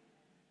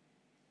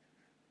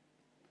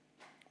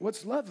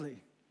 What's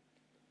lovely?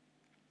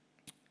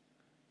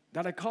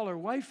 That I call her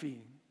wifey.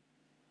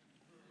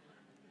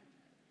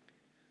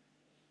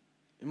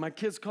 And my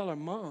kids call her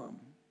mom.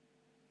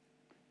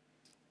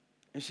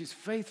 And she's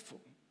faithful.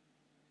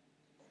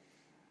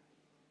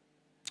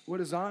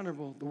 What is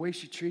honorable? The way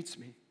she treats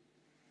me.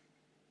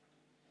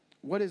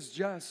 What is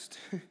just?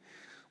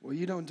 Well,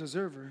 you don't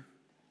deserve her.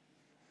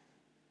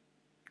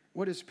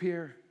 What is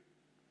pure?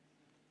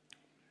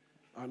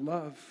 Our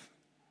love.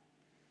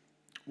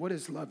 What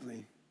is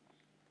lovely?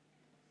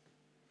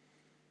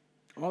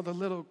 All the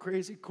little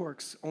crazy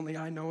quirks only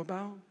I know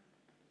about.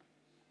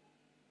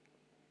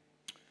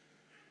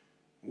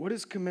 What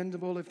is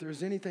commendable? If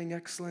there's anything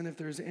excellent, if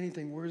there's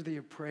anything worthy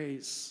of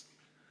praise,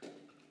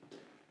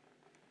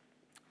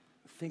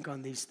 think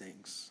on these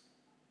things.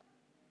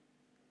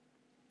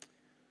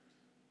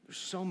 There's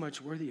so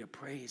much worthy of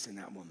praise in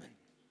that woman.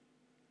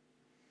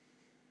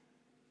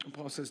 And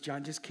Paul says,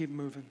 John, just keep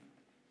moving.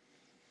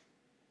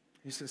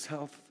 He says,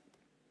 health.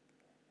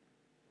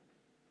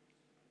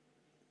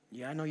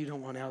 Yeah, I know you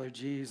don't want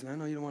allergies, and I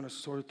know you don't want a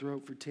sore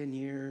throat for 10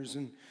 years,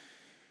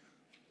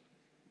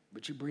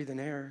 but you breathe in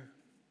air,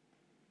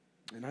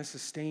 and I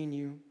sustain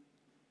you,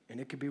 and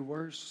it could be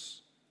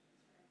worse.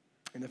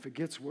 And if it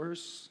gets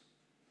worse,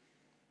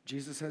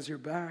 Jesus has your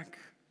back.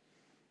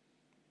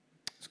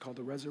 It's called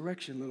the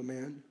resurrection, little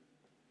man.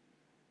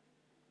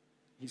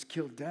 He's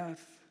killed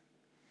death.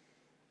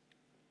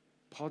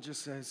 Paul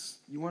just says,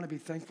 you want to be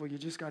thankful, you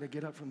just got to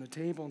get up from the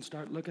table and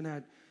start looking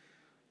at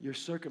your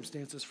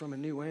circumstances from a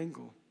new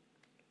angle.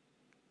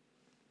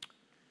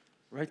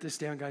 Write this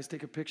down, guys.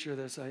 Take a picture of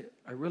this. I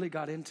really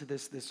got into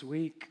this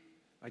week.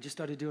 I just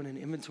started doing an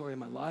inventory of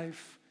my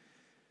life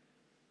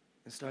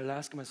and started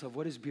asking myself,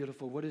 what is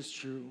beautiful? What is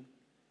true?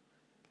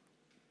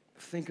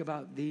 Think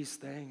about these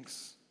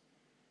things.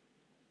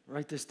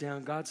 Write this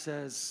down. God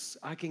says,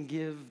 I can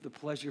give the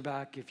pleasure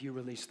back if you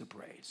release the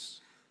praise.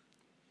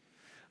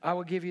 I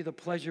will give you the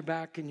pleasure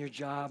back in your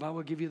job. I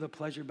will give you the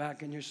pleasure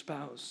back in your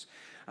spouse.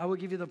 I will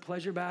give you the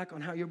pleasure back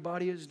on how your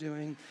body is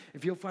doing.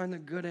 If you'll find the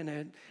good in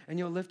it and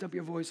you'll lift up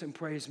your voice and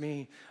praise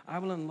me, I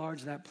will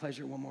enlarge that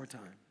pleasure one more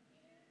time.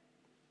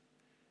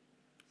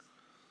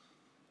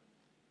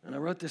 And I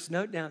wrote this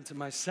note down to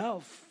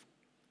myself.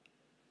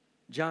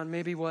 John,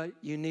 maybe what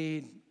you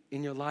need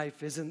in your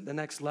life isn't the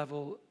next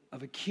level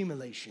of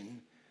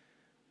accumulation,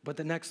 but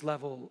the next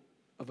level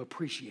of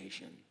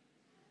appreciation.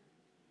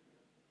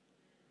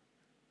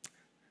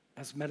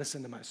 That's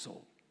medicine to my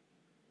soul.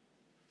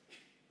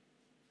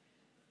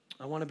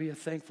 I want to be a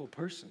thankful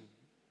person.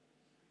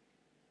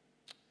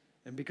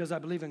 And because I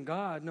believe in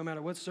God, no matter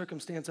what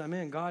circumstance I'm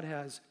in, God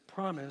has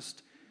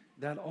promised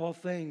that all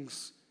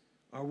things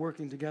are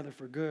working together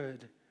for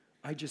good.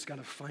 I just got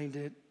to find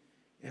it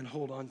and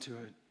hold on to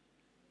it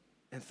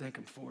and thank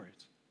Him for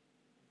it.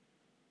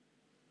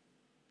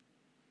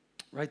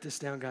 Write this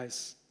down,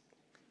 guys.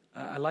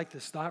 I like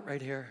this thought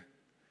right here.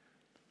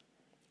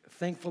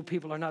 Thankful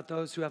people are not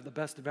those who have the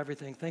best of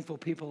everything. Thankful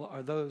people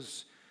are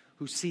those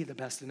who see the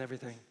best in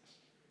everything.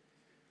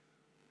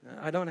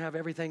 I don't have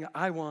everything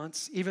I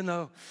want, even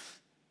though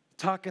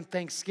talking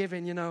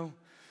Thanksgiving, you know,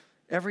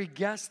 every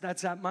guest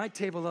that's at my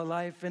table of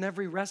life and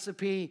every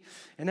recipe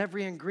and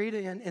every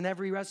ingredient and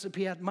every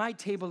recipe at my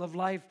table of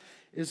life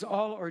is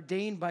all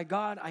ordained by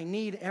God. I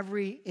need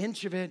every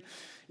inch of it.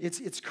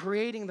 It's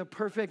creating the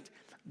perfect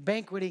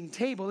banqueting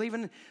table.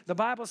 Even the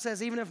Bible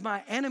says, even if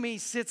my enemy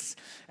sits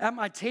at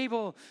my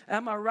table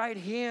at my right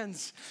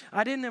hands,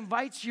 I didn't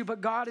invite you,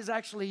 but God is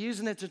actually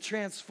using it to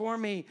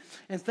transform me.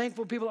 And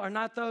thankful people are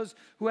not those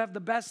who have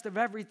the best of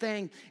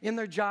everything in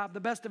their job,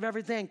 the best of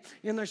everything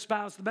in their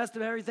spouse, the best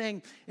of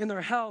everything in their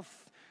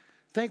health.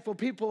 Thankful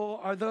people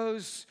are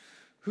those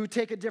who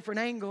take a different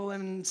angle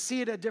and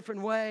see it a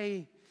different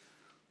way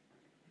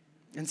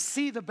and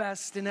see the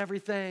best in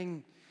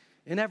everything,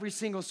 in every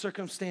single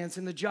circumstance,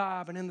 in the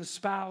job and in the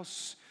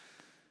spouse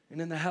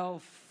and in the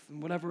health and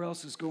whatever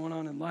else is going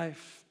on in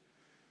life.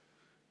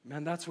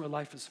 Man, that's where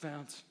life is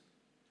found.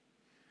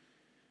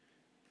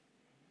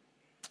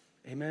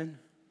 Amen.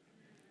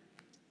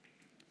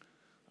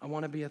 I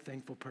want to be a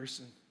thankful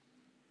person.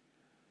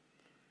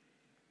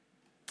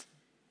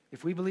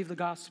 If we believe the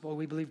gospel,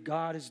 we believe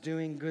God is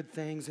doing good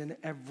things in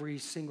every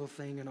single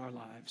thing in our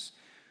lives.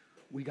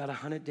 We got to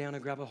hunt it down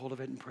and grab a hold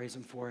of it and praise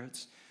Him for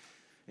it.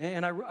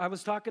 And I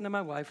was talking to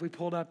my wife. We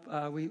pulled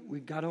up, we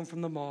got home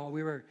from the mall.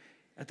 We were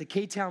at the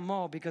K-Town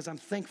Mall because I'm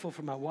thankful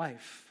for my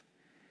wife.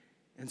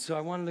 And so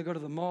I wanted to go to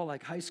the mall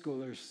like high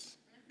schoolers.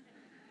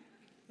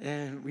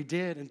 And we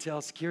did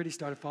until security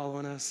started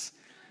following us.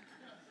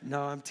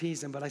 No, I'm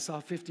teasing, but I saw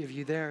 50 of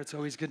you there. It's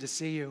always good to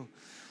see you.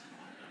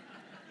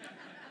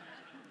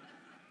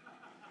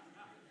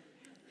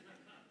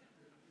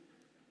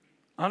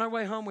 On our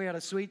way home, we had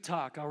a sweet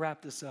talk. I'll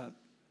wrap this up.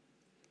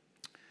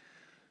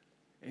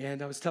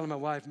 And I was telling my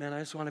wife, man, I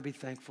just want to be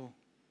thankful.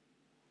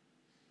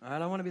 I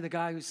don't want to be the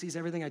guy who sees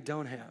everything I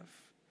don't have.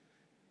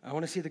 I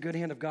want to see the good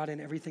hand of God in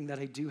everything that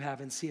I do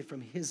have and see it from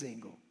His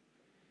angle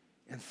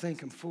and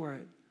thank Him for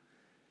it.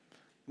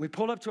 We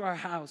pulled up to our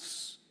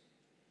house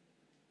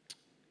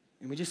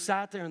and we just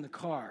sat there in the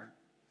car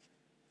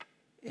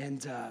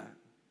and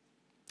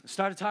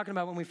started talking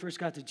about when we first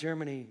got to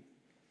Germany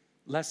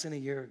less than a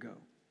year ago.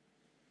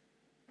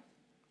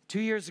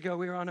 2 years ago,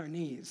 we were on our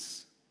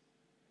knees.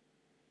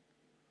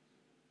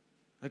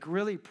 Like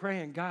really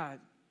praying, God,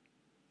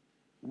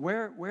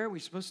 where are we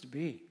supposed to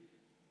be?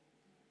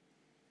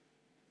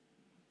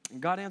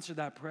 And God answered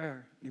that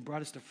prayer. And He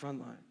brought us to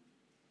Frontline.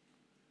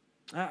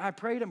 I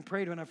prayed and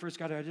prayed when I first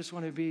got here. I just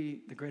want to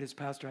be the greatest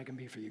pastor I can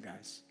be for you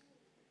guys.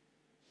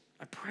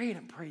 I prayed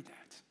and prayed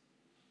that.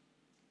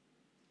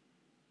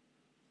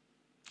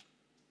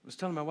 I was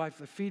telling my wife,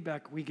 the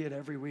feedback we get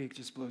every week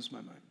just blows my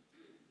mind.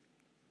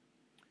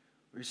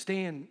 We were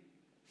staying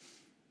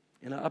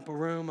in an upper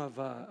room of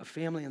a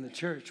family in the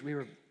church. We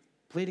were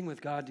pleading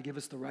with God to give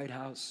us the right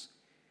house,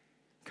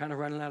 kind of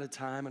running out of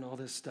time and all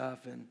this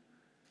stuff. And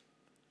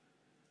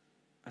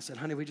I said,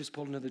 honey, we just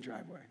pulled into the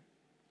driveway.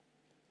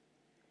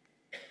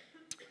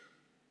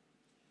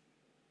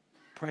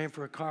 Praying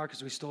for a car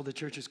because we stole the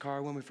church's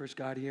car when we first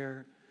got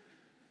here.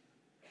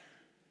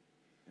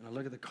 And I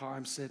look at the car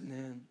I'm sitting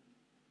in.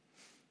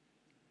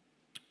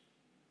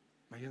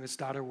 My youngest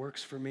daughter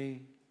works for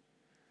me.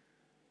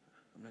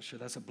 I'm not sure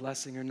that's a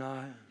blessing or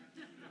not.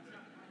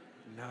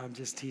 No, I'm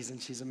just teasing.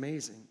 She's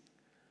amazing.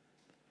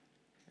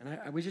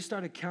 And we just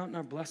started counting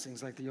our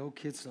blessings like the old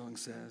kid song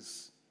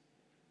says.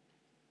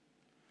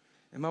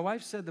 And my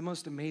wife said the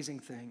most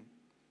amazing thing.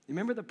 You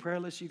remember the prayer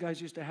list you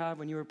guys used to have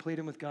when you were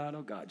pleading with God?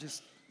 Oh, God,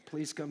 just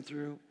please come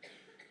through.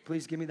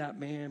 Please give me that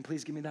man.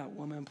 Please give me that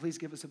woman. Please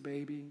give us a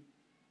baby.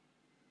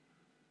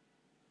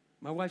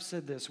 My wife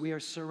said this: we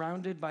are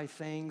surrounded by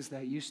things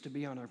that used to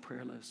be on our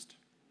prayer list.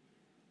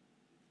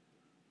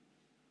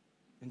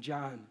 And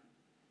John,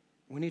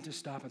 we need to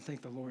stop and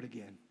thank the Lord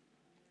again.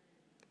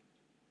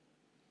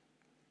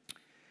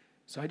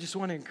 So I just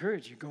want to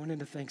encourage you going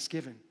into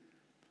Thanksgiving.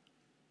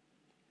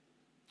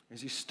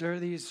 As you stir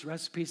these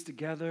recipes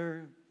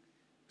together,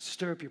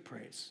 stir up your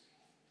praise.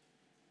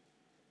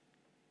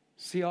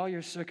 See all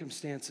your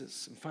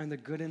circumstances and find the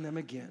good in them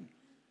again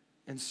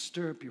and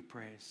stir up your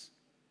praise.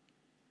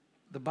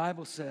 The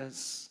Bible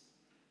says,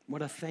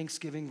 what a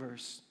Thanksgiving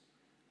verse.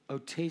 Oh,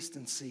 taste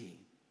and see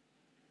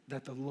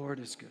that the Lord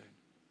is good,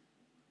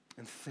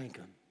 and thank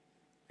him.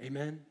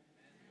 Amen?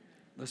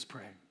 Let's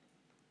pray.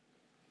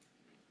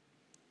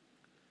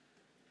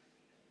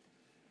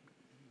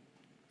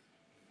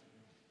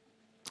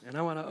 And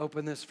I want to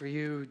open this for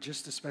you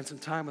just to spend some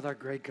time with our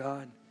great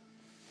God.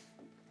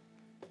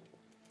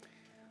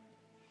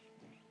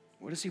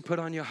 What does he put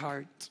on your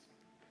heart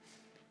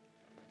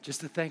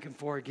just to thank him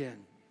for again?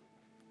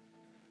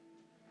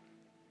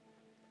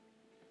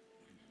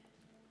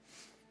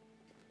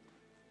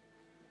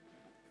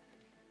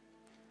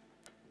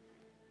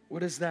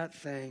 What is that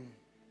thing?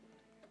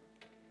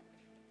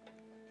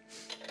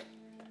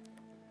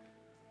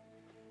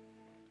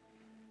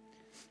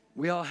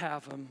 We all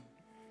have them.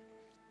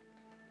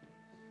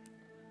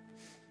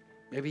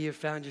 Maybe you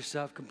found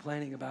yourself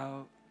complaining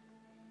about.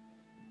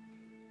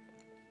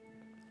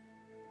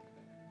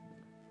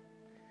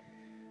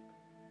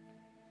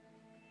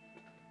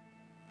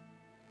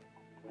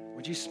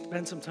 Would you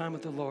spend some time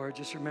with the Lord,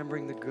 just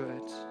remembering the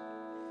good?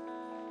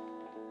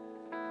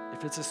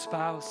 If it's a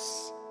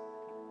spouse,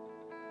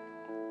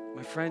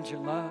 my friend, you're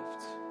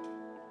loved.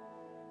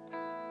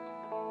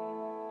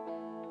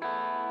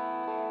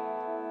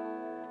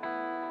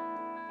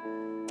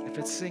 If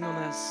it's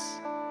singleness,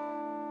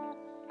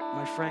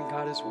 my friend,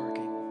 God is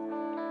working.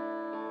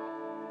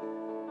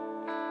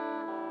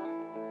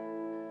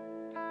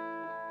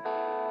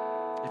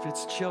 If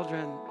it's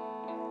children,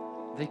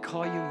 they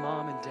call you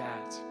mom and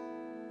dad.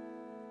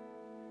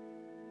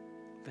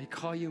 They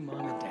call you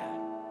mom and dad.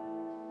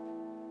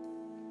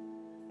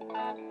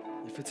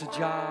 If it's a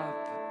job,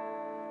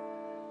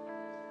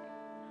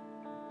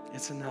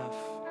 it's enough.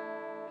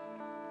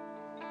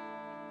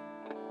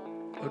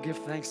 Oh, give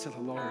thanks to the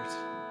Lord,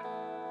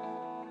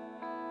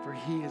 for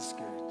he is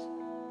good.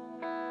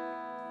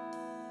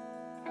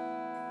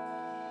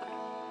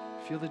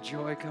 Feel the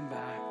joy come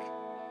back.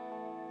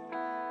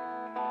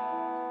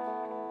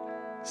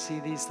 See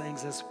these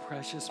things as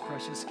precious,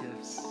 precious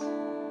gifts.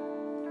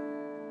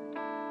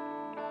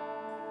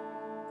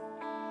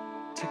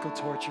 Tickle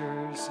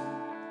tortures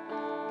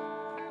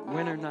and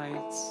winter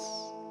nights.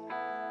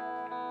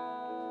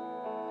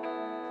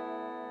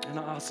 An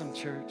awesome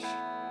church.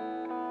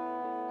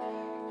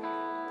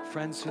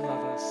 Friends who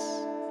love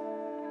us.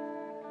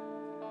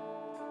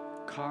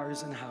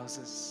 Cars and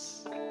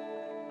houses.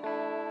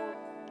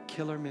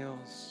 Killer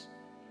meals.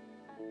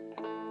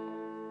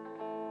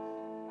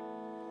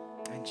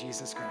 And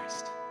Jesus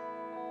Christ.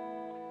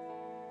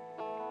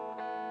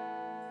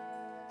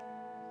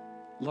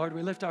 Lord,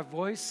 we lift our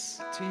voice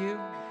to you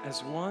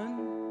as one,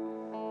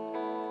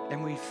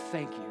 and we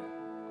thank you.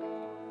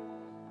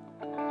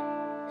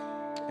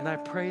 And I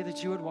pray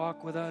that you would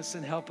walk with us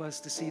and help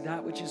us to see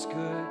that which is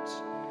good,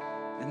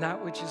 and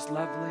that which is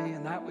lovely,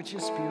 and that which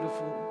is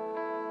beautiful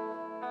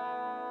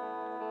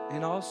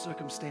in all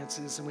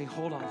circumstances, and we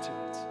hold on to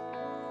it.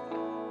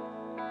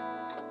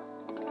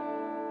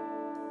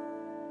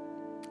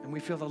 And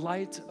we feel the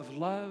light of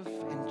love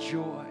and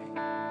joy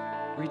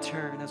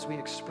return as we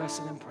express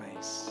it in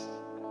praise.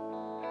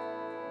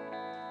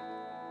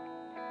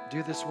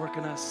 Do this work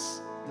in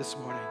us this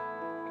morning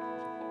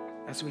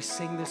as we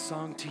sing this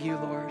song to you,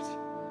 Lord.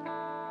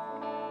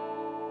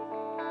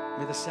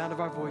 May the sound of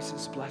our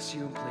voices bless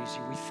you and please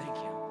you. We thank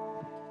you.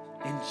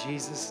 In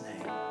Jesus'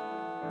 name,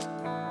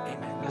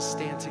 amen. Let's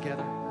stand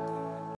together.